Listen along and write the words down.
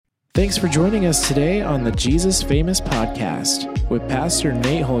Thanks for joining us today on the Jesus Famous Podcast with Pastor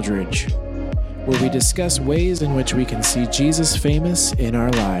Nate Holdridge, where we discuss ways in which we can see Jesus famous in our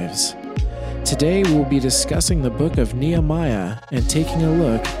lives. Today we'll be discussing the book of Nehemiah and taking a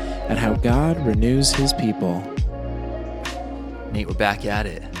look at how God renews his people. Nate, we're back at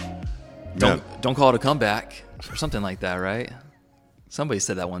it. Don't call it a comeback or something like that, right? Somebody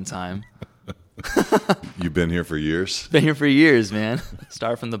said that one time. You've been here for years? Been here for years, man.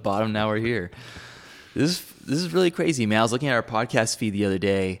 Start from the bottom, now we're here. This is really crazy, man. I was looking at our podcast feed the other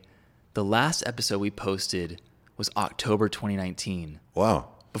day. The last episode we posted was October 2019. Wow.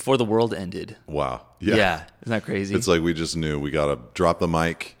 Before the world ended. Wow. Yeah. Isn't that crazy? It's like we just knew we got to drop the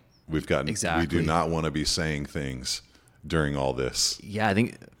mic. Exactly. We do not want to be saying things during all this. Yeah,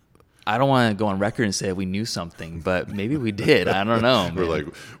 I don't want to go on record and say we knew something, but maybe we did. I don't know. We're like,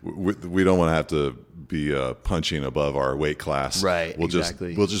 we don't want to have to be punching above our weight class. Right. We'll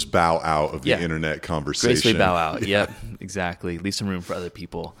just bow out of the internet conversation. Gracefully bow out. Yep. Exactly. Leave some room for other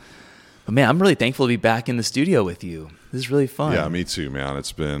people. But man, I'm really thankful to be back in the studio with you. This is really fun. Yeah, me too, man.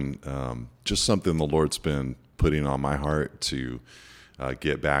 It's been just something the Lord's been putting on my heart to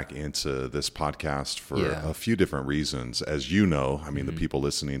get back into this podcast for a few different reasons. As you know, I mean, the people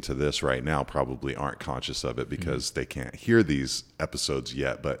listening to this right now probably aren't conscious of it because they can't hear these episodes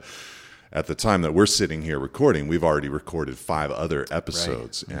yet. But at the time that we're sitting here recording, we've already recorded 5 other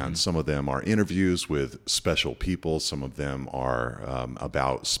episodes. Right. And some of them are interviews with special people. Some of them are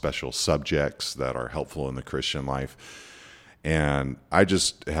about special subjects that are helpful in the Christian life. And I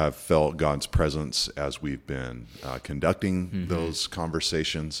just have felt God's presence as we've been conducting those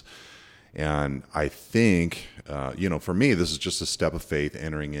conversations. And I think, for me, this is just a step of faith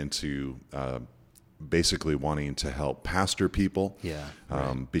entering into basically wanting to help pastor people. Yeah.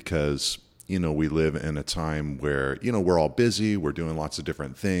 Because, we live in a time where, we're all busy, we're doing lots of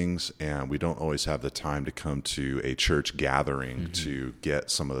different things, and we don't always have the time to come to a church gathering to get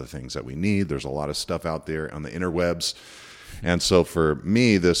some of the things that we need. There's a lot of stuff out there on the interwebs. And so for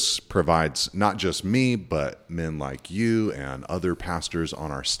me, this provides not just me, but men like you and other pastors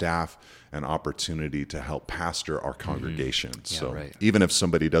on our staff an opportunity to help pastor our congregations. Even if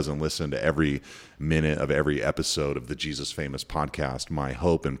somebody doesn't listen to every minute of every episode of the Jesus Famous Podcast, my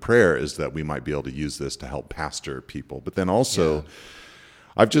hope and prayer is that we might be able to use this to help pastor people. But then also,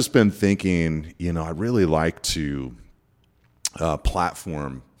 I've just been thinking, I'd really like to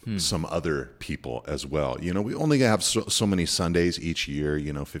platform some other people as well. We only have so many Sundays each year,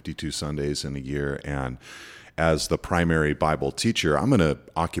 52 Sundays in a year. And as the primary Bible teacher, I'm going to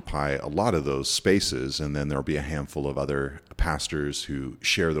occupy a lot of those spaces. And then there'll be a handful of other pastors who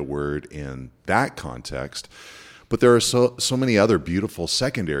share the word in that context. But there are so many other beautiful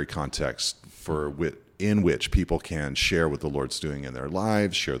secondary contexts in which people can share what the Lord's doing in their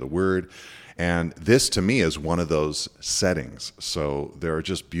lives, share the word. And this, to me, is one of those settings. So there are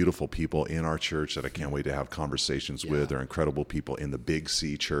just beautiful people in our church that I can't wait to have conversations with. There are incredible people in the Big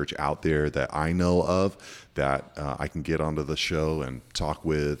C church out there that I know of that I can get onto the show and talk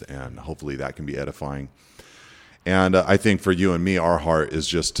with, and hopefully that can be edifying. And I think for you and me, our heart is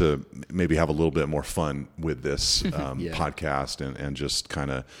just to maybe have a little bit more fun with this podcast and just kind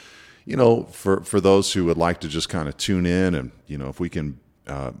of, for those who would like to just kind of tune in and, if we can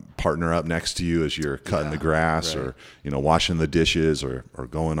partner up next to you as you're cutting the grass or, washing the dishes or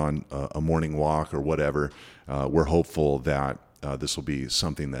going on a morning walk or whatever. We're hopeful that this will be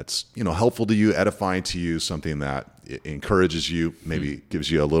something that's, helpful to you, edifying to you, something that encourages you, maybe gives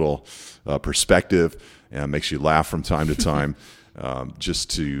you a little perspective and makes you laugh from time to time, just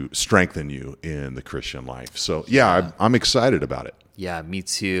to strengthen you in the Christian life. So, I'm excited about it. Yeah, me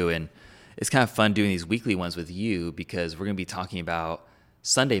too. And it's kind of fun doing these weekly ones with you because we're going to be talking about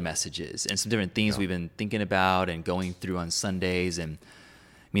Sunday messages and some different things we've been thinking about and going through on Sundays. And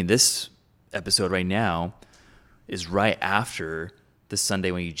I mean, this episode right now is right after the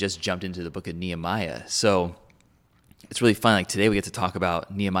Sunday when you just jumped into the book of Nehemiah. So it's really fun. Like today we get to talk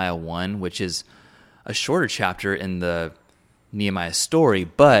about Nehemiah 1, which is a shorter chapter in the Nehemiah story,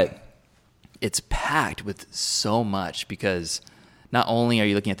 but it's packed with so much because not only are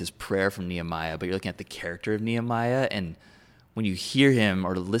you looking at this prayer from Nehemiah, but you're looking at the character of Nehemiah. And when you hear him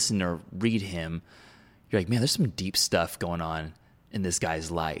or listen or read him, you're like, man, there's some deep stuff going on in this guy's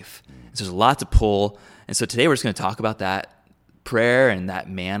life. And so there's a lot to pull. And so today we're just going to talk about that prayer and that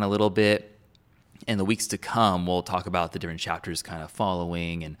man a little bit. In the weeks to come, we'll talk about the different chapters kind of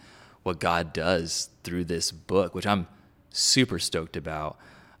following and what God does through this book, which I'm super stoked about.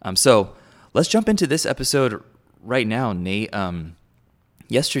 So let's jump into this episode right now, Nate.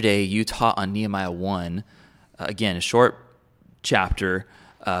 Yesterday, you taught on Nehemiah 1, again, a short chapter,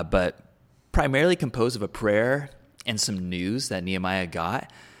 but primarily composed of a prayer and some news that Nehemiah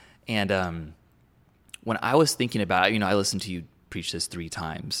got. And when I was thinking about it, I listened to you preach this 3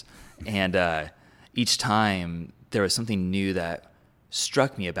 times, and each time there was something new that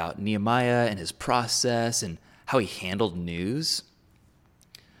struck me about Nehemiah and his process and how he handled news.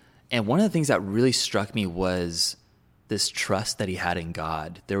 And one of the things that really struck me was this trust that he had in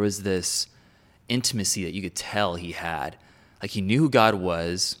God. There was this intimacy that you could tell he had. Like, he knew who God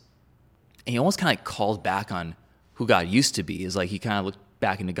was, and he almost kind of called back on who God used to be. It's like he kind of looked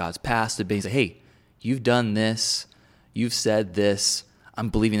back into God's past a bit. He's like, hey, you've done this. You've said this. I'm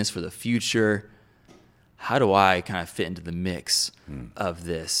believing this for the future. How do I kind of fit into the mix of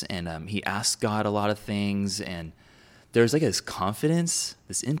this? And he asked God a lot of things, and there's like this confidence,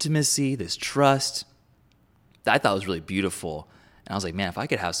 this intimacy, this trust that I thought was really beautiful. And I was like, man, if I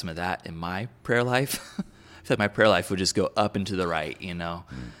could have some of that in my prayer life, I feel like my prayer life would just go up and to the right,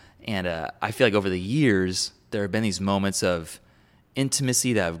 And I feel like over the years, there have been these moments of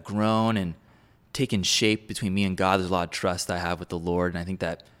intimacy that have grown and taken shape between me and God. There's a lot of trust that I have with the Lord, and I think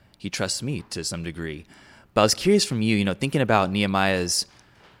that he trusts me to some degree. But I was curious from you, thinking about Nehemiah's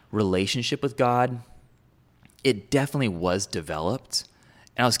relationship with God, it definitely was developed.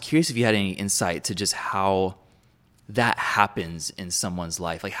 And I was curious if you had any insight to just how that happens in someone's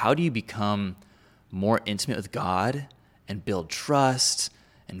life. Like, how do you become more intimate with God and build trust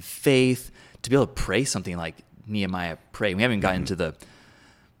and faith to be able to pray something like Nehemiah prayed? We haven't gotten into the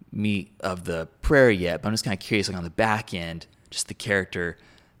meat of the prayer yet, but I'm just kind of curious, like on the back end, just the character,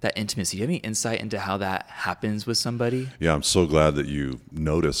 that intimacy. Do you have any insight into how that happens with somebody? Yeah, I'm so glad that you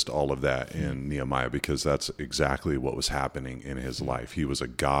noticed all of that in Nehemiah, because that's exactly what was happening in his life. He was a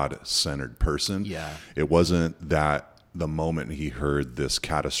God-centered person. Yeah. It wasn't that the moment he heard this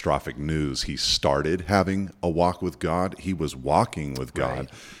catastrophic news, he started having a walk with God. He was walking with God, Right.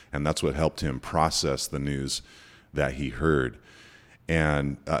 and that's what helped him process the news that he heard.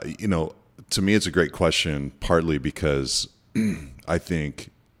 And, to me, it's a great question, partly because I think,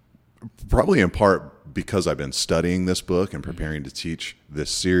 probably in part because I've been studying this book and preparing to teach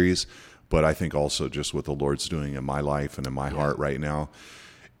this series, but I think also just what the Lord's doing in my life and in my heart right now,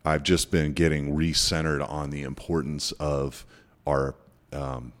 I've just been getting recentered on the importance of our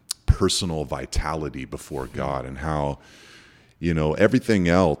personal vitality before God, and how, everything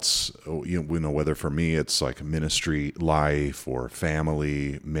else, whether for me it's like ministry, life, or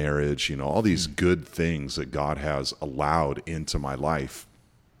family, marriage, all these good things that God has allowed into my life,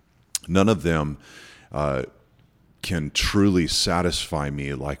 none of them can truly satisfy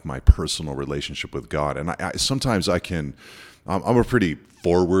me like my personal relationship with God. And sometimes I'm a pretty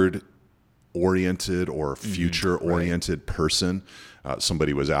forward-oriented or future-oriented person.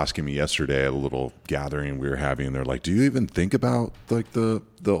 Somebody was asking me yesterday at a little gathering we were having, and they're like, "Do you even think about like the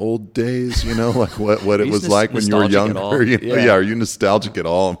old days? Like what it was like when you were younger? Are you nostalgic at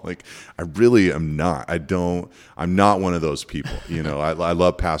all?" I'm like, I really am not. I'm not one of those people. I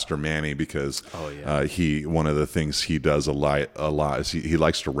love Pastor Manny because one of the things he does a lot is he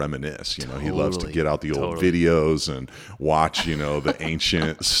likes to reminisce. He loves to get out the old videos and watch the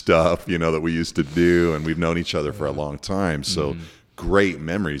ancient stuff that we used to do, and we've known each other for a long time. So. Great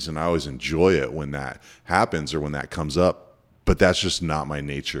memories, and I always enjoy it when that happens or when that comes up, but that's just not my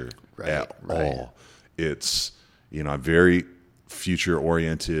nature at all. It's, I'm very future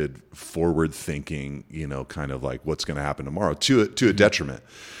oriented, forward thinking, kind of like what's going to happen tomorrow to a detriment.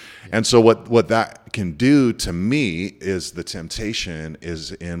 And so what that can do to me is the temptation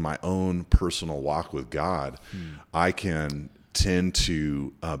is in my own personal walk with God. I can tend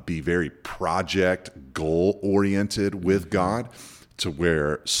to be very project goal oriented with God, to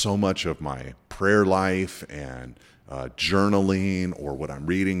where so much of my prayer life and journaling or what I'm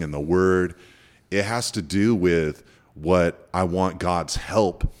reading in the Word, it has to do with what I want God's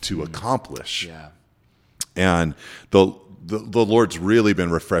help to accomplish. Yeah. And the Lord's really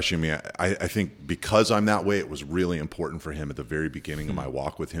been refreshing me. I think because I'm that way, it was really important for him at the very beginning of my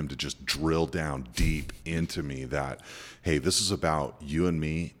walk with him to just drill down deep into me that, hey, this is about you and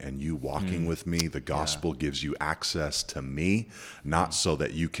me and you walking with me. The gospel gives you access to me, not so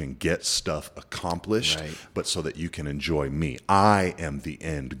that you can get stuff accomplished, but so that you can enjoy me. I am the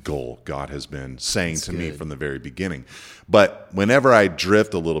end goal, God has been saying to me from the very beginning. But whenever I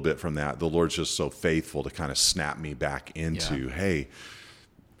drift a little bit from that, the Lord's just so faithful to kind of snap me back into, hey,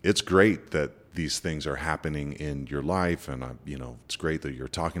 it's great that these things are happening in your life, and it's great that you're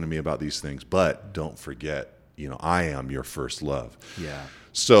talking to me about these things, but don't forget, I am your first love. Yeah.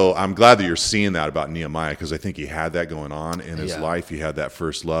 So I'm glad that you're seeing that about Nehemiah, because I think he had that going on in his life. He had that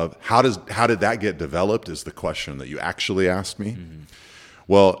first love. How did that get developed is the question that you actually asked me.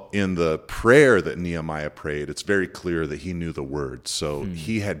 Well, in the prayer that Nehemiah prayed, it's very clear that he knew the word. So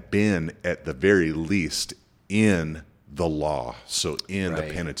he had been, at the very least, in the law. So in the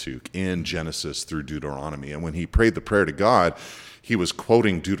Pentateuch, in Genesis through Deuteronomy. And when he prayed the prayer to God, he was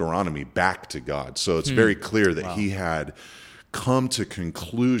quoting Deuteronomy back to God. So it's very clear that he had come to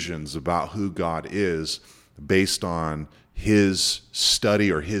conclusions about who God is based on his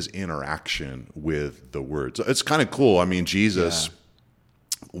study or his interaction with the word. So it's kind of cool. I mean, Jesus,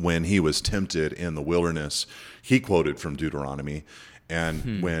 when he was tempted in the wilderness, he quoted from Deuteronomy.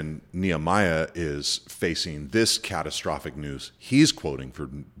 And when Nehemiah is facing this catastrophic news, he's quoting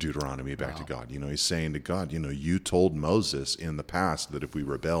from Deuteronomy back to God. You know, he's saying to God, you know, you told Moses in the past that if we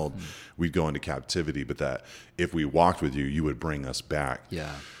rebelled, we'd go into captivity, but that if we walked with you, you would bring us back.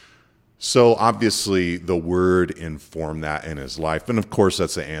 Yeah. So obviously the word informed that in his life. And of course,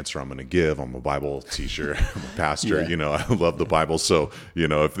 that's the answer I'm going to give. I'm a Bible teacher, I'm a pastor, you know, I love the Bible. So, you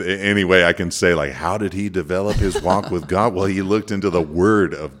know, if any way I can say, like, how did he develop his walk with God? Well, he looked into the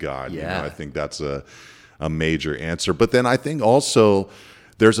word of God. You know, I think that's a major answer. But then I think also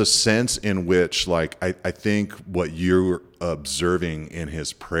there's a sense in which, like, I think what you're observing in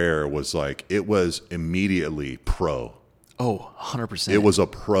his prayer was like, it was immediately pro. Oh, 100%. It was a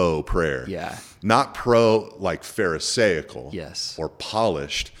pro prayer. Yeah. Not pro like Pharisaical or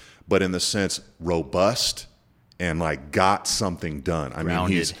polished, but in the sense robust and like got something done. I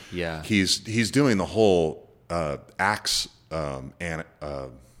Grounded. mean, he's doing the whole Acts and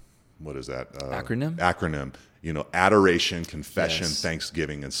what is that? Acronym. You know, adoration, confession,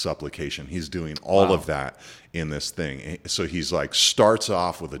 thanksgiving, and supplication. He's doing all of that in this thing. So he's like, starts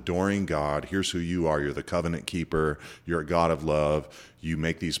off with adoring God. Here's who you are. You're the covenant keeper. You're a God of love. You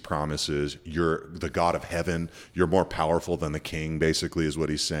make these promises. You're the God of heaven. You're more powerful than the king, basically, is what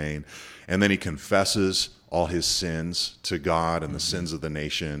he's saying. And then he confesses all his sins to God and the sins of the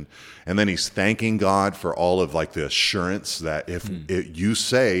nation. And then he's thanking God for all of like the assurance that if you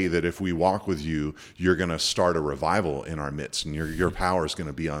say that if we walk with you, you're going to start a revival in our midst and your power is going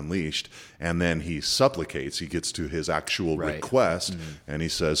to be unleashed. And then he supplicates, he gets to his actual request and he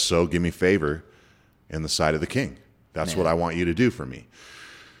says, so give me favor in the sight of the king. That's what I want you to do for me.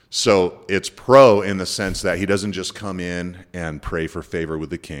 So it's pro in the sense that he doesn't just come in and pray for favor with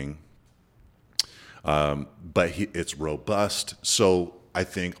the king. But it's robust. So I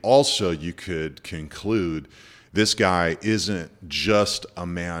think also you could conclude this guy isn't just a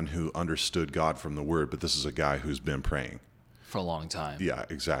man who understood God from the word, but this is a guy who's been praying for a long time. Yeah,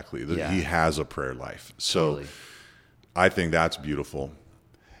 exactly. He has a prayer life. So I think that's beautiful.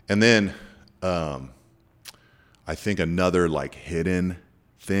 And then I think another like hidden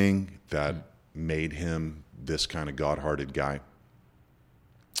thing that made him this kind of God-hearted guy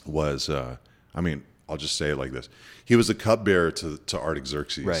was, I'll just say it like this. He was a cupbearer to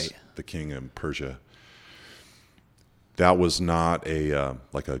Artaxerxes, the king of Persia. That was not a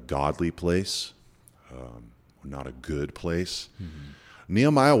godly place, not a good place.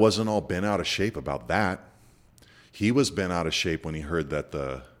 Nehemiah wasn't all bent out of shape about that. He was bent out of shape when he heard that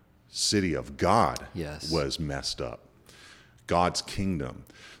the city of God was messed up, God's kingdom.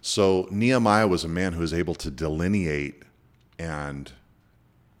 So Nehemiah was a man who was able to delineate and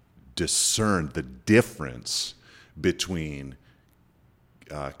discern the difference between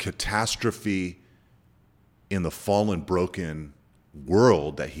catastrophe in the fallen, broken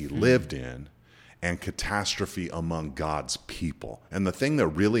world that he lived in and catastrophe among God's people. And the thing that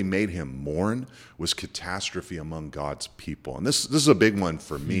really made him mourn was catastrophe among God's people. And this is a big one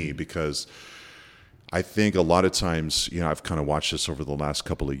for me because I think a lot of times, I've kind of watched this over the last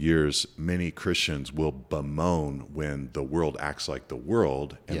couple of years, many Christians will bemoan when the world acts like the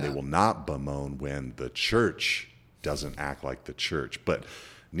world, and they will not bemoan when the church doesn't act like the church. But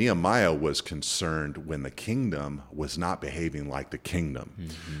Nehemiah was concerned when the kingdom was not behaving like the kingdom.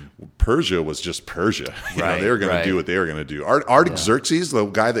 Persia was just Persia. They were going to do what they were going to do. Artaxerxes, the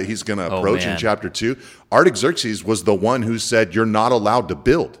guy that he's going to approach in chapter 2, Artaxerxes was the one who said, you're not allowed to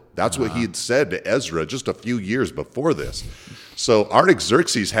build. That's what he had said to Ezra just a few years before this. So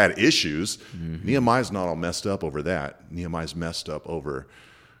Artaxerxes had issues. Nehemiah's not all messed up over that. Nehemiah's messed up over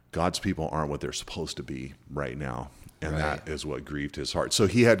God's people aren't what they're supposed to be right now. And that is what grieved his heart. So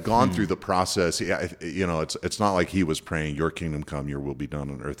he had gone through the process. It's not like he was praying, your kingdom come, your will be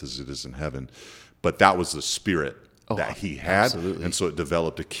done on earth as it is in heaven. But that was the spirit that he had. Absolutely. And so it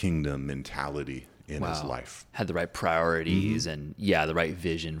developed a kingdom mentality in his life. Had the right priorities and the right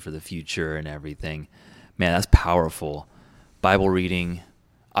vision for the future and everything. Man, that's powerful. Bible reading,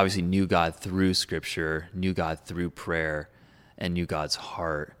 obviously knew God through scripture, knew God through prayer, and knew God's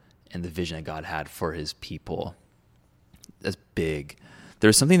heart and the vision that God had for his people. That's big. there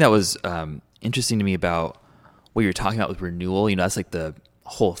was something that was interesting to me about what you're talking about with renewal. You know, that's like the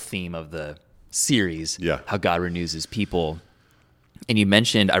whole theme of the series, how God renews his people. And you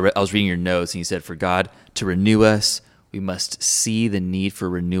mentioned, I was reading your notes, and you said, for God to renew us, we must see the need for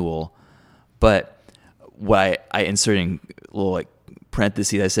renewal. But what I inserted in a little like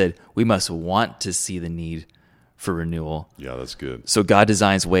parentheses, I said, we must want to see the need for renewal. Yeah, that's good. So God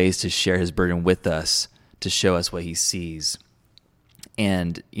designs ways to share his burden with us, to show us what he sees.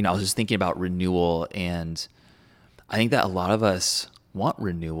 And, you know, I was just thinking about renewal, and I think that a lot of us want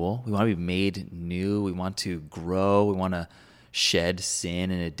renewal. We want to be made new. We want to grow. We want to shed sin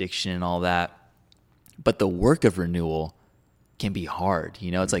and addiction and all that. But the work of renewal can be hard.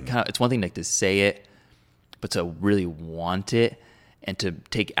 You know, it's like it's one thing like to say it, but to really want it and to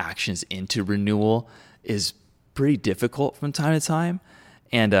take actions into renewal is pretty difficult from time to time.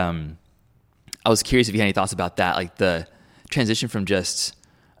 And I was curious if you had any thoughts about that, like the transition from just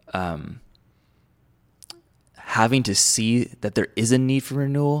having to see that there is a need for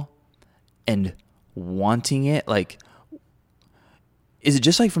renewal and wanting it. Like, is it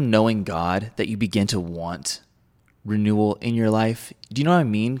just like from knowing God that you begin to want renewal in your life? Do you know what I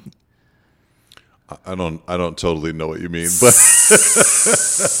mean? I don't totally know what you mean, but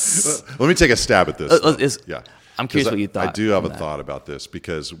let me take a stab at this. I'm curious what you thought. I do have a thought about this,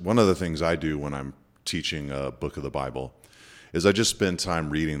 because one of the things I do when I'm teaching a book of the Bible is I just spend time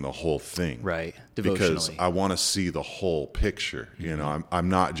reading the whole thing. Right. Devotionally. Because I want to see the whole picture. Mm-hmm. You know, I'm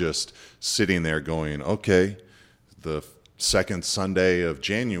not just sitting there going, okay, the second Sunday of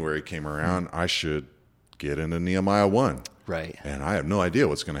January came around, I should get into Nehemiah 1. Right. And I have no idea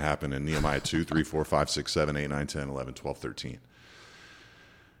what's going to happen in Nehemiah 2, 3, 4, 5, 6, 7, 8, 9, 10, 11, 12, 13.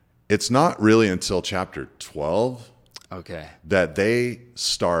 It's not really until chapter 12 that they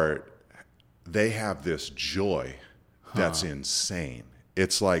have this joy that's insane.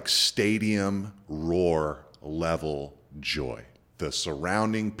 It's like stadium roar level joy. The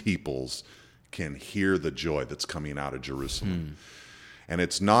surrounding peoples can hear the joy that's coming out of Jerusalem. And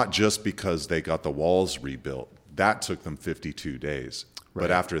it's not just because they got the walls rebuilt. That took them 52 days. Right.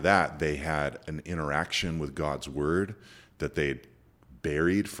 But after that, they had an interaction with God's word that they'd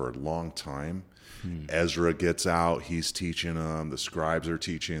buried for a long time. Ezra gets out, he's teaching them, the scribes are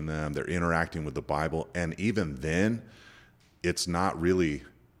teaching them, they're interacting with the Bible. And even then, it's not really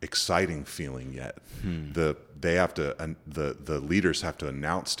exciting feeling yet. The leaders have to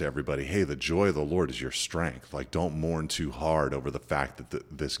announce to everybody, hey, the joy of the Lord is your strength. Like, don't mourn too hard over the fact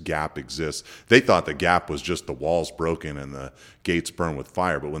that this gap exists. They thought the gap was just the walls broken and the gates burned with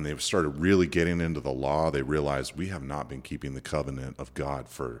fire. But when they started really getting into the law, they realized we have not been keeping the covenant of God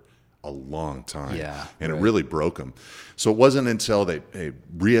for a long time. And it really broke them. So it wasn't until they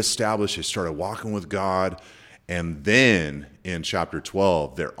reestablished, they started walking with God. And then in chapter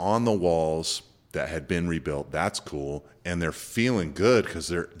 12, they're on the walls that had been rebuilt. That's cool. And they're feeling good because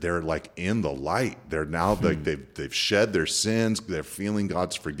they're like in the light. They're now like they've shed their sins. They're feeling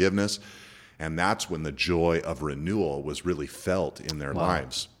God's forgiveness. And that's when the joy of renewal was really felt in their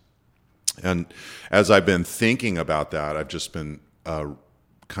lives. And as I've been thinking about that, I've just been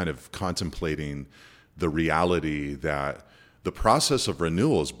kind of contemplating the reality that the process of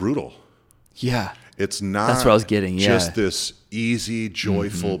renewal is brutal. Yeah. It's not That's what I was getting, just this easy,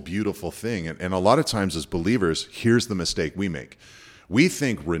 joyful, beautiful thing. And a lot of times as believers, here's the mistake we make. We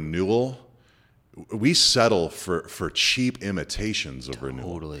think renewal, we settle for cheap imitations of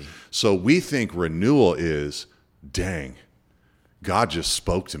renewal. Totally. So we think renewal is, dang, God just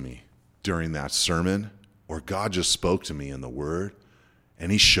spoke to me during that sermon, or God just spoke to me in the Word,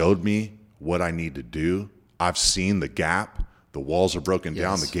 and he showed me what I need to do. I've seen the gap. The walls are broken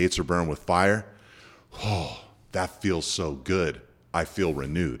down. The gates are burned with fire. Oh, that feels so good. I feel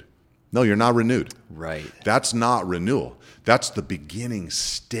renewed. No, you're not renewed. Right. That's not renewal. That's the beginning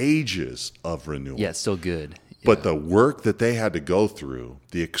stages of renewal. Yeah, it's still good. But the work that they had to go through,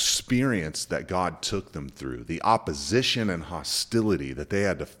 the experience that God took them through, the opposition and hostility that they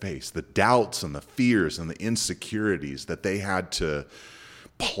had to face, the doubts and the fears and the insecurities that they had to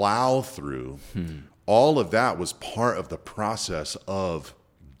plow through, all of that was part of the process of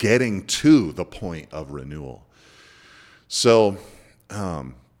getting to the point of renewal. So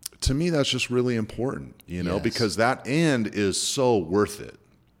to me, that's just really important, because that end is so worth it.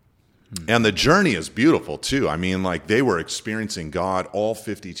 And the journey is beautiful too. I mean, like, they were experiencing God all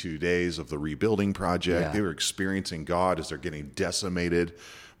 52 days of the rebuilding project. Yeah. They were experiencing God as they're getting decimated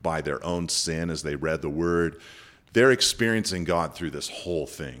by their own sin as they read the word. they're experiencing God through this whole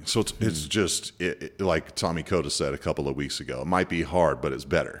thing. So it's just like Tommy Cota said a couple of weeks ago, it might be hard, but it's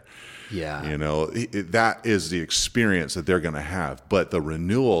better. Yeah. You know, that is the experience that they're going to have. But the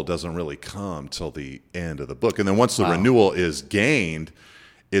renewal doesn't really come till the end of the book. And then once the renewal is gained,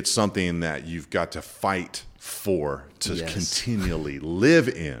 it's something that you've got to fight for to continually live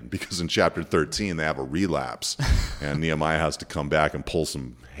in. Because in chapter 13, they have a relapse. And Nehemiah has to come back and pull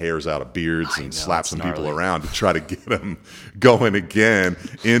some hairs out of beards and slap some people around to try to get them going again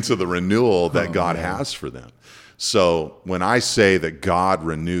into the renewal that God has for them. So when I say that God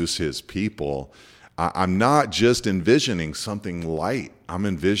renews his people, I'm not just envisioning something light. I'm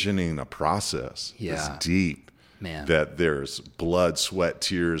envisioning a process that's deep, that there's blood, sweat,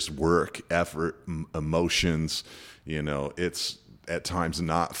 tears, work, effort, emotions. You know, it's at times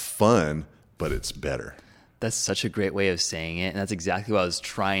not fun, but it's better. That's such a great way of saying it. And that's exactly what I was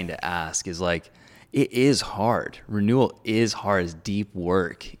trying to ask is like, it is hard. Renewal is hard. It's deep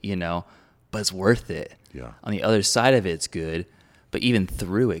work, you know, but it's worth it. Yeah. On the other side of it, it's good. But even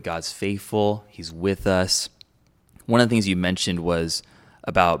through it, God's faithful. He's with us. One of the things you mentioned was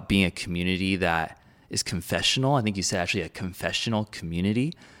about being a community that is confessional. I think you said actually a confessional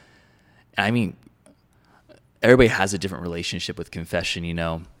community. I mean, everybody has a different relationship with confession, you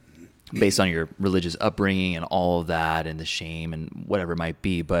know, based on your religious upbringing and all of that and the shame and whatever it might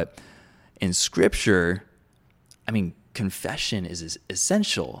be. But in Scripture, I mean, confession is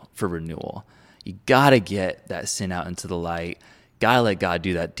essential for renewal. You got to get that sin out into the light. Got to let God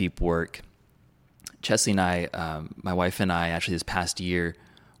do that deep work. Chesley and I, my wife and I, actually this past year,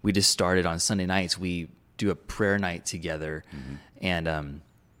 we just started on Sunday nights. We do a prayer night together. And I'm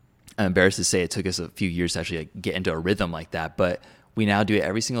embarrassed to say it took us a few years to actually get into a rhythm like that. But we now do it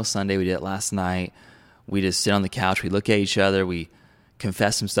every single Sunday. We did it last night. We just sit on the couch. We look at each other. We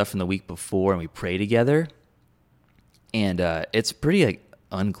confess some stuff from the week before, and we pray together. And it's pretty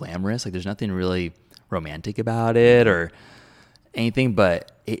unglamorous. Like there's nothing really romantic about it or anything,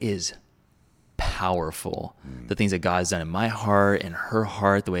 but it is powerful. The things that God's done in my heart and her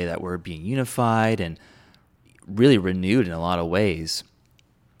heart, the way that we're being unified and really renewed in a lot of ways.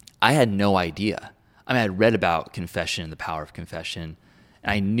 I had no idea. I mean, I'd read about confession and the power of confession,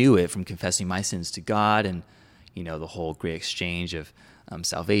 and I knew it from confessing my sins to God and, you know, the whole great exchange of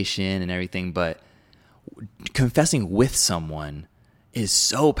salvation and everything. But confessing with someone is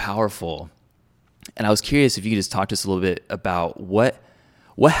so powerful. And I was curious if you could just talk to us a little bit about what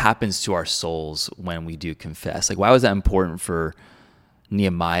happens to our souls when we do confess. Like, why was that important for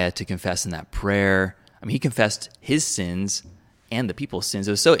Nehemiah to confess in that prayer? I mean, he confessed his sins and the people's sins.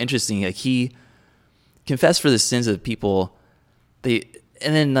 It was so interesting. Like, he confessed for the sins of the people. And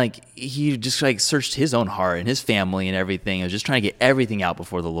then like he just like searched his own heart and his family and everything. He was just trying to get everything out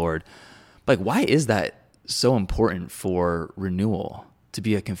before the Lord. Like, why is that so important for renewal, to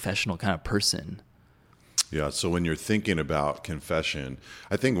be a confessional kind of person? Yeah, so when you're thinking about confession,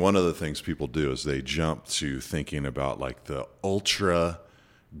 I think one of the things people do is they jump to thinking about like the ultra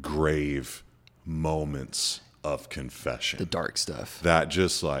grave moments of confession. The dark stuff. That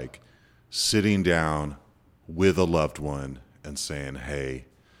just like sitting down with a loved one and saying, hey,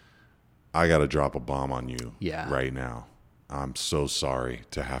 I got to drop a bomb on you right now. I'm so sorry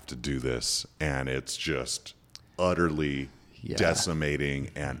to have to do this. And it's just utterly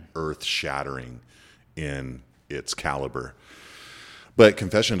decimating and earth-shattering in its caliber. But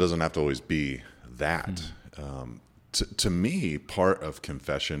confession doesn't have to always be that. To me, part of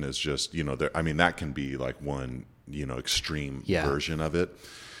confession is just, you know, that can be like one, you know, extreme version of it.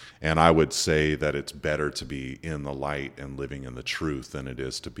 And I would say that it's better to be in the light and living in the truth than it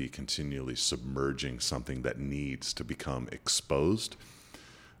is to be continually submerging something that needs to become exposed.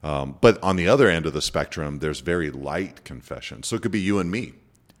 But on the other end of the spectrum, there's very light confession. So it could be you and me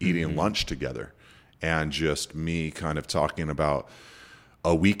eating lunch together and just me kind of talking about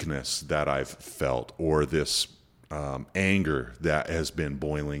a weakness that I've felt, or this anger that has been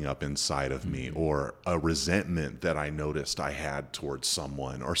boiling up inside of me, or a resentment that I noticed I had towards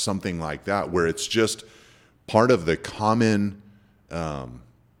someone, or something like that, where it's just part of the common, I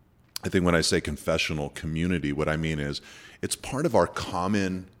think when I say confessional community, what I mean is it's part of our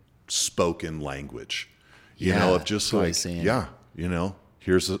common spoken language, you know, of just like, you know,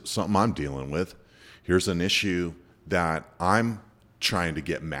 here's something I'm dealing with. Here's an issue that I'm trying to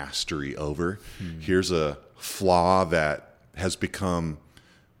get mastery over. Here's a flaw that has become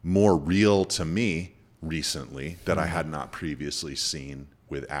more real to me recently that I had not previously seen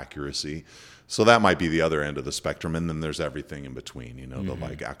with accuracy. So that might be the other end of the spectrum. And then there's everything in between, the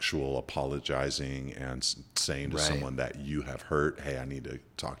like actual apologizing and saying to someone that you have hurt, hey, I need to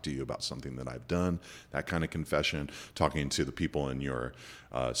talk to you about something that I've done, that kind of confession, talking to the people in your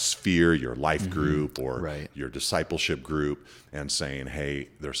sphere, your life group or your discipleship group and saying, hey,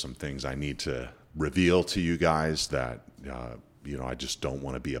 there's some things I need to reveal to you guys that, I just don't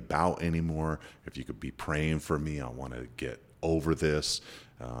want to be about anymore. If you could be praying for me, I want to get over this.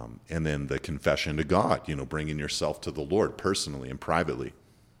 And then the confession to God, bringing yourself to the Lord personally and privately.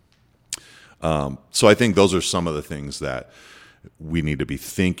 So I think those are some of the things that we need to be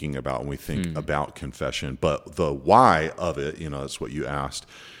thinking about when we think about confession. But the why of it, that's what you asked.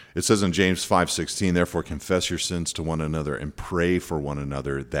 It says in James 5:16, therefore confess your sins to one another and pray for one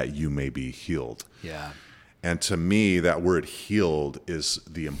another that you may be healed. Yeah. And to me, that word healed is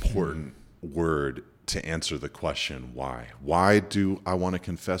the important word to answer the question, why? Why do I want to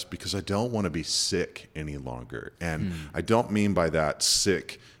confess? Because I don't want to be sick any longer. And I don't mean by that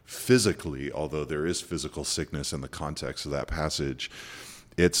sick physically, although there is physical sickness in the context of that passage.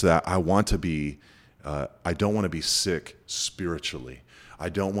 It's that I want to be, I don't want to be sick spiritually. I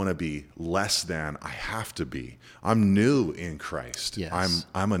don't want to be less than I have to be. I'm new in Christ. Yes.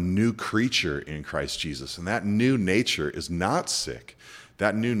 I'm a new creature in Christ Jesus. And that new nature is not sick.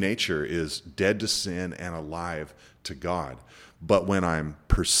 That new nature is dead to sin and alive to God. But when I'm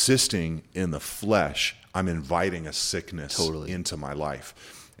persisting in the flesh, I'm inviting a sickness into my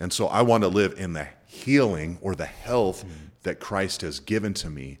life. And so I want to live in the healing or the health that Christ has given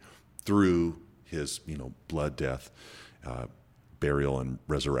to me through his, blood, death, burial, and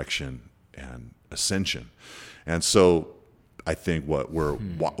resurrection and ascension. And so I think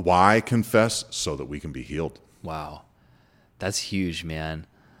why confess? So that we can be healed. Wow. That's huge, man.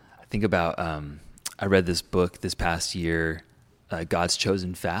 I think about, I read this book this past year, God's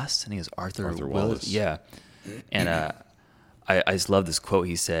Chosen Fast. I think it's Arthur Willis. Yeah. And I just love this quote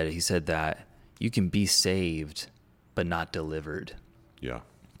he said. He said that you can be saved, but not delivered. Yeah.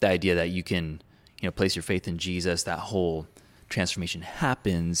 The idea that you can, place your faith in Jesus, that whole transformation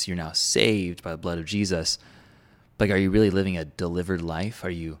happens. You're now saved by the blood of Jesus. But are you really living a delivered life? Are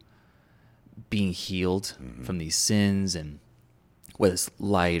you being healed from these sins? And whether it's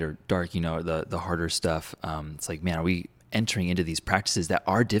light or dark, the harder stuff, it's like, man, are we entering into these practices that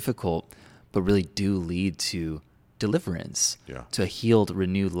are difficult, but really do lead to deliverance, to a healed,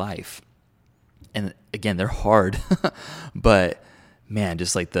 renewed life? And again, they're hard, but man,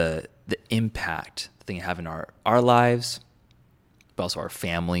 just like the impact thing have in our lives, but also our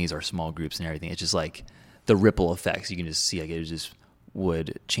families, our small groups and everything. It's just like the ripple effects. You can just see, like, it just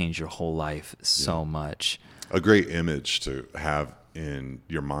would change your whole life so much. A great image to have in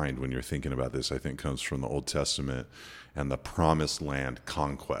your mind when you're thinking about this, I think, comes from the Old Testament and the promised land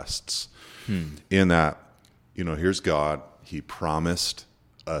conquests. In that, here's God. He promised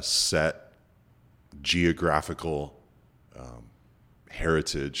a set geographical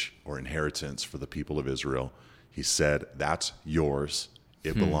heritage or inheritance for the people of Israel. He said, that's yours.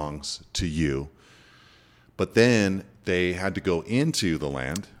 It belongs to you. But then they had to go into the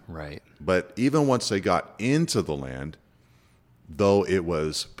land. Right. But even once they got into the land, though it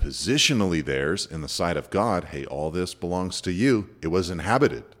was positionally theirs in the sight of God, hey, all this belongs to you, it was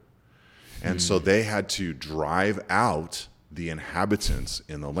inhabited. And so they had to drive out the inhabitants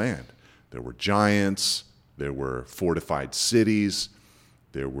in the land. There were giants, there were fortified cities,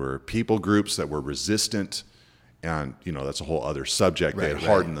 there were people groups that were resistant. And, that's a whole other subject. They had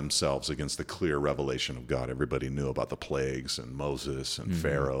hardened themselves against the clear revelation of God. Everybody knew about the plagues and Moses and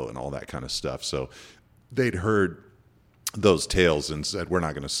Pharaoh and all that kind of stuff. So they'd heard those tales and said, we're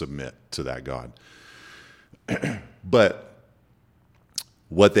not going to submit to that God. But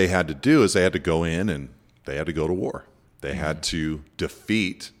what they had to do is they had to go in and they had to go to war. They had to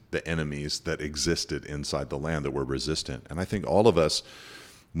defeat the enemies that existed inside the land that were resistant. And I think all of us,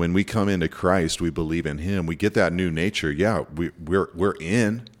 when we come into Christ, we believe in him, we get that new nature. Yeah, we're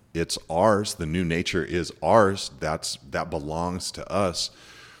in. It's ours. The new nature is ours. That belongs to us.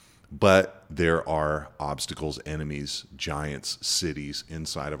 But there are obstacles, enemies, giants, cities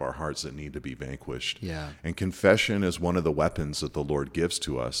inside of our hearts that need to be vanquished. Yeah. And confession is one of the weapons that the Lord gives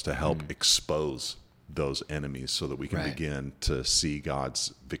to us to help expose those enemies so that we can begin to see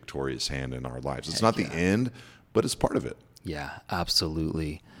God's victorious hand in our lives. It's not the end, but it's part of it. Yeah,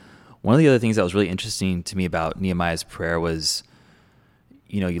 absolutely. One of the other things that was really interesting to me about Nehemiah's prayer was,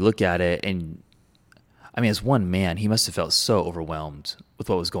 you look at it and, as one man, he must have felt so overwhelmed with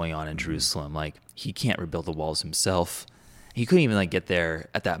what was going on in Jerusalem. Like, he can't rebuild the walls himself. He couldn't even get there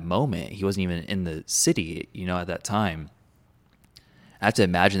at that moment. He wasn't even in the city, at that time. I have to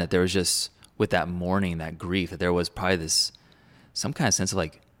imagine that there was just, with that mourning, that grief, that there was probably some kind of sense of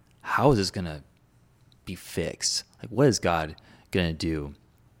like, how is this going to be fixed? Like, what is God going to do?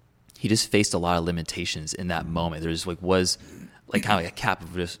 He just faced a lot of limitations in that moment. There just was like kind of like a cap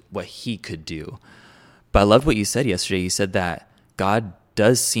of just what he could do. But I loved what you said yesterday. You said that God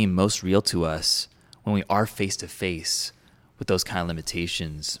does seem most real to us when we are face to face with those kind of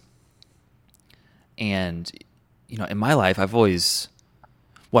limitations. And, in my life, I've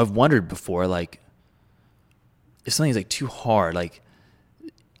wondered before, like, if something's like too hard, like,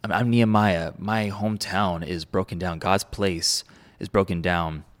 I'm Nehemiah, my hometown is broken down, God's place is broken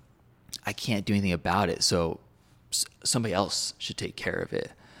down, I can't do anything about it, so somebody else should take care of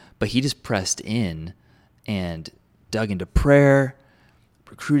it. But he just pressed in and dug into prayer,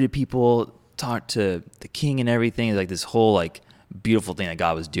 recruited people, talked to the king and everything. It's like this whole like beautiful thing that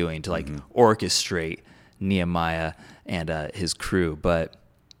God was doing to like orchestrate Nehemiah and his crew. But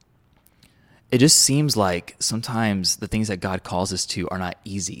it just seems like sometimes the things that God calls us to are not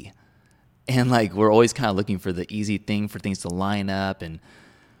easy. And like we're always kind of looking for the easy thing, for things to line up and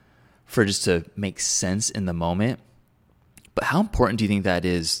for just to make sense in the moment. But how important do you think that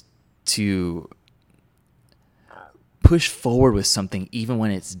is to push forward with something even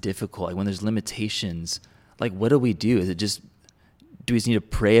when it's difficult, like when there's limitations? Like, what do we do? Is it just, do we just need to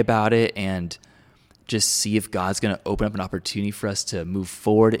pray about it and just see if God's going to open up an opportunity for us to move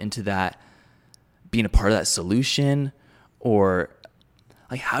forward into that, being a part of that solution? Or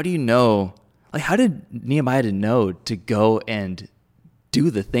like, how do you know, like, how did Nehemiah know to go and do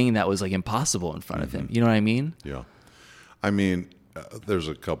the thing that was like impossible in front of him? You know what I mean? Yeah. I mean, there's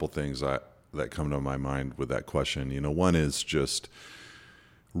a couple things that come to my mind with that question. One is just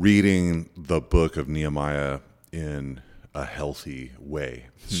reading the book of Nehemiah in a healthy way.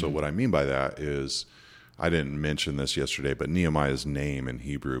 So what I mean by that is, I didn't mention this yesterday, but Nehemiah's name in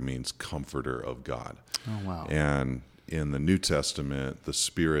Hebrew means comforter of God. Oh, wow. And in the New Testament, the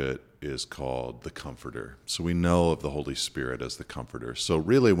Spirit is called the Comforter. So we know of the Holy Spirit as the Comforter. So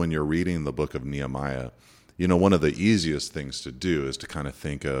really, when you're reading the book of Nehemiah, one of the easiest things to do is to kind of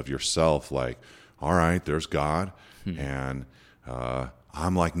think of yourself like, all right, there's God, and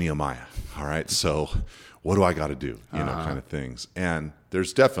I'm like Nehemiah. All right, so what do I got to do? Kind of things. And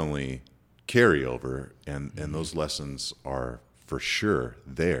there's definitely carryover, and those lessons are for sure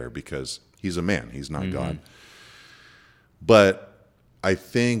there because he's a man, he's not God. But I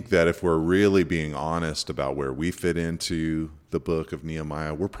think that if we're really being honest about where we fit into the book of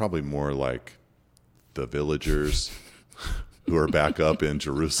Nehemiah, we're probably more like the villagers who are back up in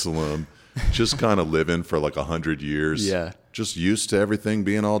Jerusalem, just kind of living for like 100 years. Yeah. Just used to everything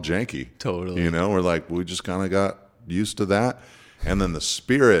being all janky. Totally. We're like, we just kind of got used to that. And then the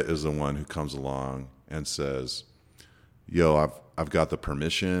Spirit is the one who comes along and says, yo, I've got the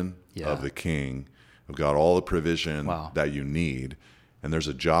permission of the king. I've got all the provision that you need. And there's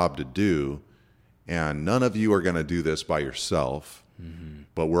a job to do. And none of you are going to do this by yourself,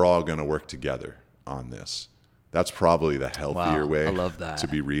 but we're all going to work together on this. That's probably the healthier way I love that. to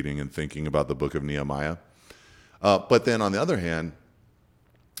be reading and thinking about the book of Nehemiah. But then on the other hand,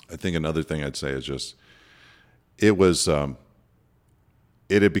 I think another thing I'd say is just, it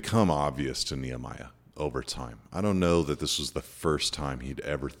had become obvious to Nehemiah over time. I don't know that this was the first time he'd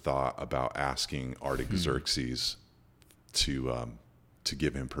ever thought about asking Artaxerxes to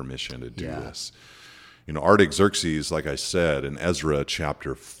give him permission to do this. Artaxerxes, like I said, in Ezra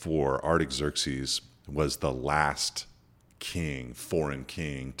chapter 4, Artaxerxes was the last king, foreign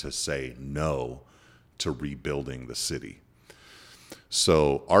king, to say no to rebuilding the city.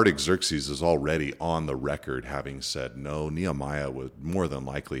 So Artaxerxes is already on the record having said no. Nehemiah would more than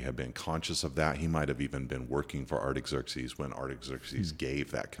likely have been conscious of that. He might have even been working for Artaxerxes when Artaxerxes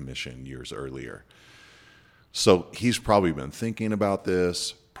gave that commission years earlier. So he's probably been thinking about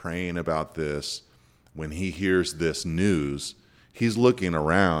this, praying about this. When he hears this news, he's looking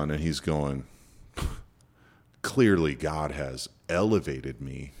around and he's going, clearly God has elevated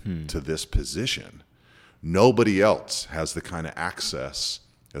me to this position. Nobody else has the kind of access,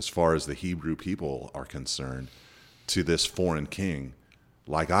 as far as the Hebrew people are concerned, to this foreign king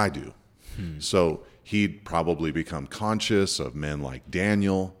like I do. So he'd probably become conscious of men like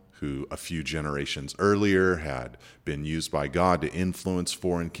Daniel, who a few generations earlier had been used by God to influence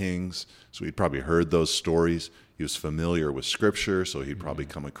foreign kings. So he'd probably heard those stories. He was familiar with Scripture, so he'd probably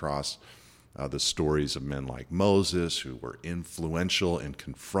come across the stories of men like Moses, who were influential in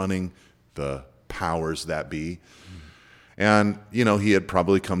confronting the powers that be. And, he had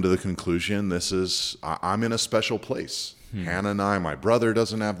probably come to the conclusion, I'm in a special place. Hannah and I, my brother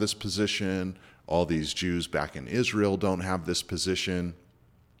doesn't have this position. all these Jews back in Israel don't have this position.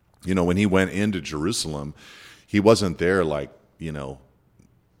 You know, when he went into Jerusalem, he wasn't there like, you know,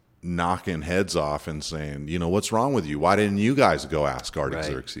 knocking heads off and saying, you know, what's wrong with you? Why didn't you guys go ask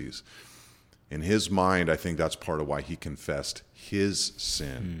Artaxerxes? Right. In his mind, I think that's part of why he confessed his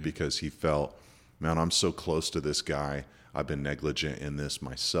sin, because he felt, man, I'm so close to this guy. I've been negligent in this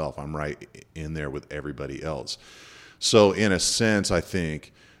myself. I'm right in there with everybody else. So in a sense, I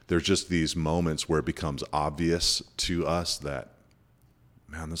think there's just these moments where it becomes obvious to us that,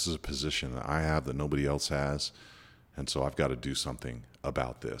 man, this is a position that I have that nobody else has. And so I've got to do something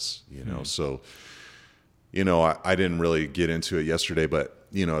about this, you know? So, you know, I didn't really get into it yesterday, but,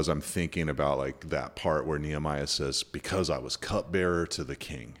 you know, as I'm thinking about like that part where Nehemiah says, because I was cupbearer to the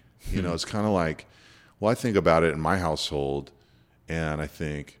king, you know, it's kind of like, well, I think about it in my household and I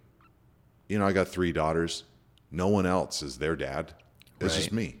think, you know, I got 3 daughters. No one else is their dad. It's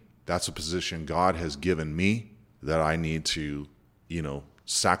just me. That's a position God has given me that I need to, you know,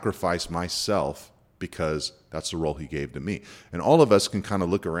 sacrifice myself because that's the role he gave to me. And all of us can kind of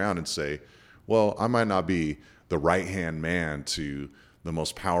look around and say, well, I might not be the right-hand man to the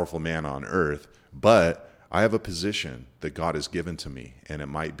most powerful man on earth, but I have a position that God has given to me. And it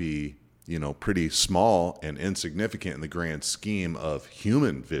might be, you know, pretty small and insignificant in the grand scheme of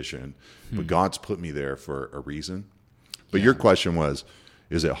human vision, but God's put me there for a reason. But your question was,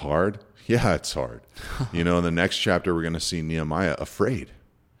 is it hard? Yeah, it's hard. You know, in the next chapter, we're going to see Nehemiah afraid.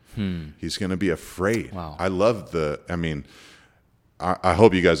 He's going to be afraid. Wow. I love I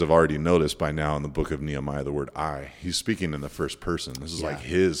hope you guys have already noticed by now in the book of Nehemiah, the word I. He's speaking in the first person. This is like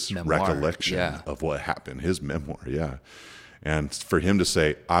his recollection of what happened, his memoir, And for him to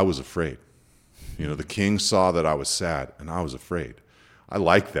say, I was afraid. You know, the king saw that I was sad, and I was afraid. I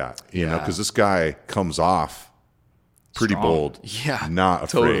like that, you know, because this guy comes off pretty Strong. bold, not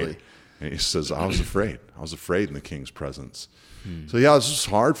afraid. Totally. And he says, I was afraid. I was afraid in the king's presence. So, this was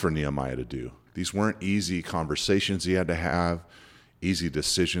hard for Nehemiah to do. These weren't easy conversations he had to have, easy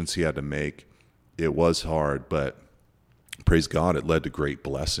decisions he had to make. It was hard, but praise God, it led to great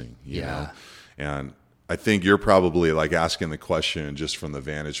blessing, you know. And I think you're probably like asking the question just from the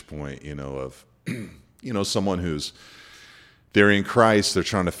vantage point, you know, of, you know, someone who's, they're in Christ, they're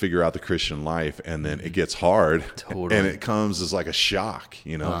trying to figure out the Christian life, and then it gets hard, and it comes as like a shock,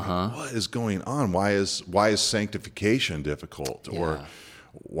 you know, what is going on? Why is sanctification difficult? Or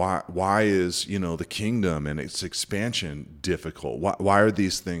why is, you know, the kingdom and its expansion difficult? Why are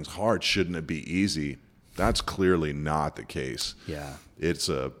these things hard? Shouldn't it be easy? That's clearly not the case. It's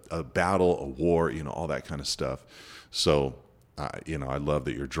a battle, a war, you know, all that kind of stuff. So, you know, I love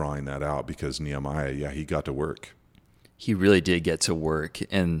that you're drawing that out, because Nehemiah, he got to work. He really did get to work.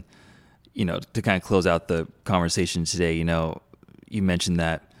 And, you know, to kind of close out the conversation today, you know, you mentioned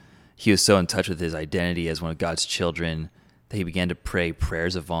that he was so in touch with his identity as one of God's children that he began to pray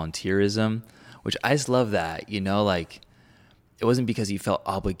prayers of volunteerism, which I just love that, you know, like it wasn't because he felt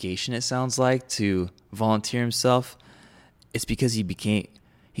obligation, it sounds like, to volunteer himself. It's because he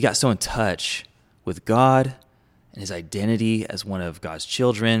got so in touch with God and his identity as one of God's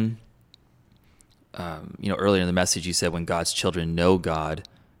children. You know, earlier in the message, you said when God's children know God,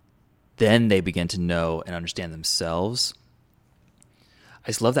 then they begin to know and understand themselves. I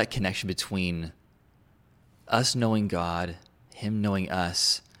just love that connection between us knowing God, him knowing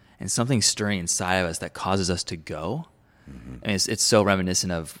us, and something stirring inside of us that causes us to go. And it's so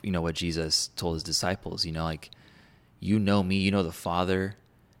reminiscent of, you know, what Jesus told his disciples, you know, like, you know me, you know the Father,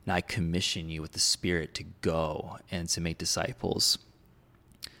 now I commission you with the Spirit to go and to make disciples.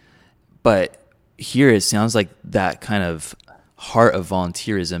 But here it sounds like that kind of heart of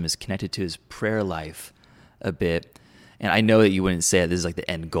volunteerism is connected to his prayer life a bit. And I know that you wouldn't say that this is like the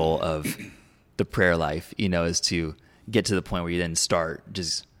end goal of the prayer life, you know, is to get to the point where you then start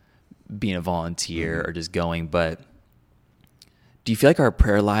just being a volunteer or just going. But do you feel like our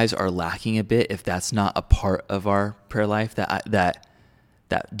prayer lives are lacking a bit if that's not a part of our prayer life, that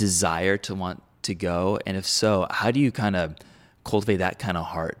desire to want to go? And if so, how do you kind of cultivate that kind of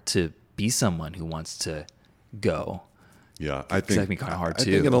heart to be someone who wants to go? Yeah, I think that can be kind of hard too.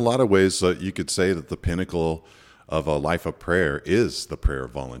 I think in a lot of ways you could say that the pinnacle of a life of prayer is the prayer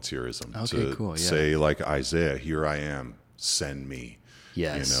of volunteerism. Okay, cool. Yeah. Say like Isaiah, here I am, send me.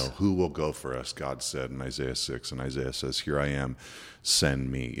 Yes. You know, who will go for us? God said in Isaiah 6, and Isaiah says, here I am,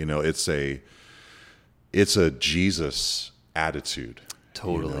 send me. You know, it's a Jesus attitude.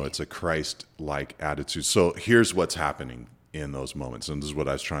 Totally. You know, it's a Christ-like attitude. So here's what's happening in those moments. And this is what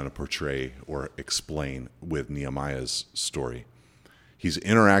I was trying to portray or explain with Nehemiah's story. He's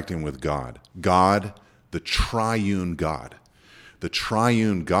interacting with God, the triune God, the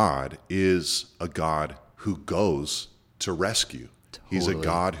triune God is a God who goes to rescue. He's a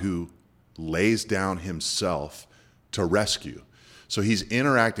God who lays down himself to rescue. So he's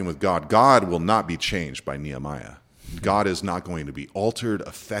interacting with God. God will not be changed by Nehemiah. God is not going to be altered,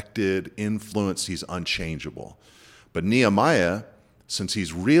 affected, influenced. He's unchangeable. But Nehemiah, since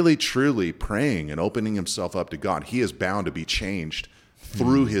he's really, truly praying and opening himself up to God, he is bound to be changed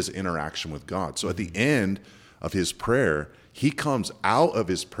through his interaction with God. So at the end of his prayer, he comes out of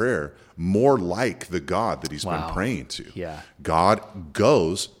his prayer more like the God that he's been praying to. Yeah. God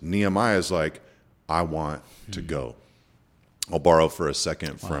goes. Nehemiah's like, I want to go. I'll borrow for a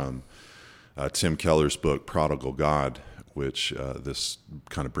second from Tim Keller's book, Prodigal God, which this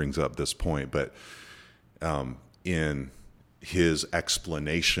kind of brings up this point. But in his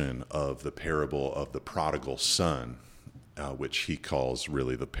explanation of the parable of the prodigal son, which he calls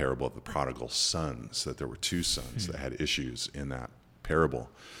really the parable of the prodigal sons, that there were two sons that had issues in that parable.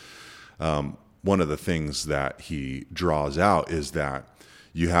 One of the things that he draws out is that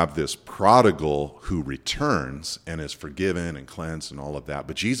you have this prodigal who returns and is forgiven and cleansed and all of that.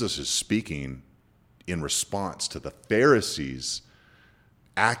 But Jesus is speaking in response to the Pharisees'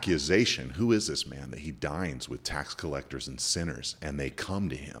 accusation. Who is this man that he dines with tax collectors and sinners? And they come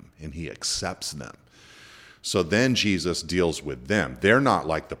to him and he accepts them. So then Jesus deals with them. They're not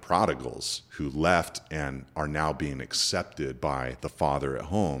like the prodigals who left and are now being accepted by the father at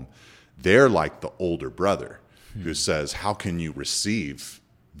home. They're like the older brother who says, how can you receive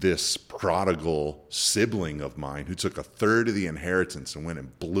this prodigal sibling of mine who took a third of the inheritance and went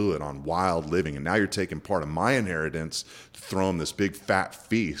and blew it on wild living, and now you're taking part of my inheritance to throw him this big fat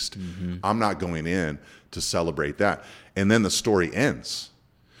feast. I'm not going in to celebrate that. And then the story ends.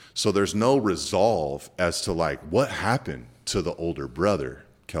 So there's no resolve as to like what happened to the older brother,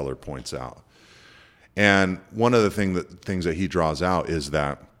 Keller points out. And one of the things that he draws out is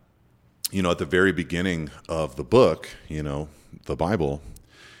that, you know, at the very beginning of the book, you know, the Bible,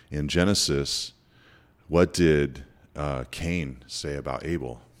 in Genesis, what did Cain say about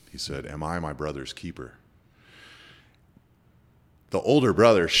Abel? He said, am I my brother's keeper? The older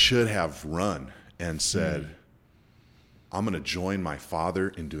brother should have run and said, I'm going to join my father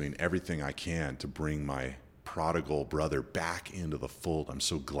in doing everything I can to bring my prodigal brother back into the fold. I'm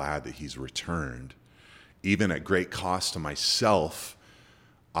so glad that he's returned. Even at great cost to myself,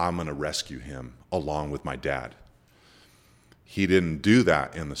 I'm going to rescue him along with my dad. He didn't do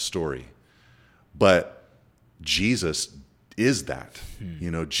that in the story. But Jesus is that.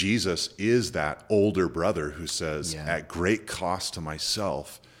 You know, Jesus is that older brother who says, at great cost to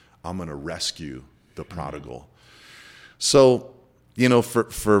myself, I'm going to rescue the prodigal. So, you know,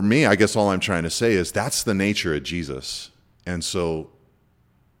 for me, I guess all I'm trying to say is that's the nature of Jesus. And so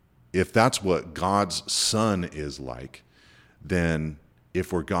if that's what God's son is like, then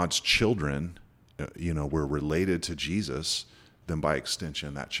if we're God's children, you know, we're related to Jesus, then by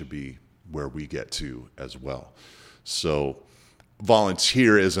extension, that should be where we get to as well. So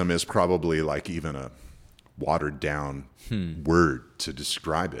volunteerism is probably like even a watered down word to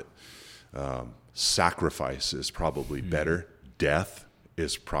describe it. Sacrifice is probably better. Death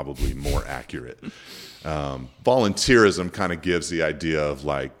is probably more accurate. Volunteerism kind of gives the idea of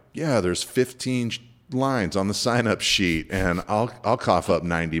like, yeah, there's 15 lines on the sign-up sheet, and I'll cough up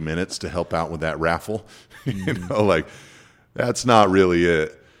 90 minutes to help out with that raffle. You know, like that's not really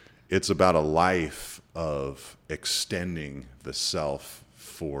it. It's about a life of extending the self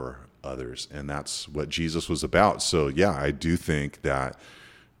for others, and that's what Jesus was about. So yeah, I do think that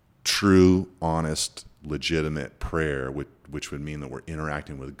true, honest, legitimate prayer, which would mean that we're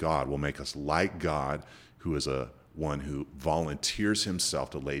interacting with God, will make us like God, who is a one who volunteers himself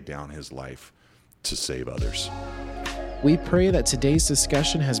to lay down his life to save others. We pray that today's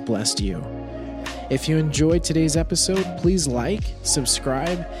discussion has blessed you. If you enjoyed today's episode, please like,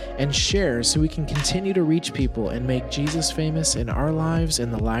 subscribe, and share so we can continue to reach people and make Jesus famous in our lives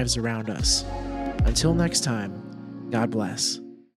and the lives around us. Until next time, God bless.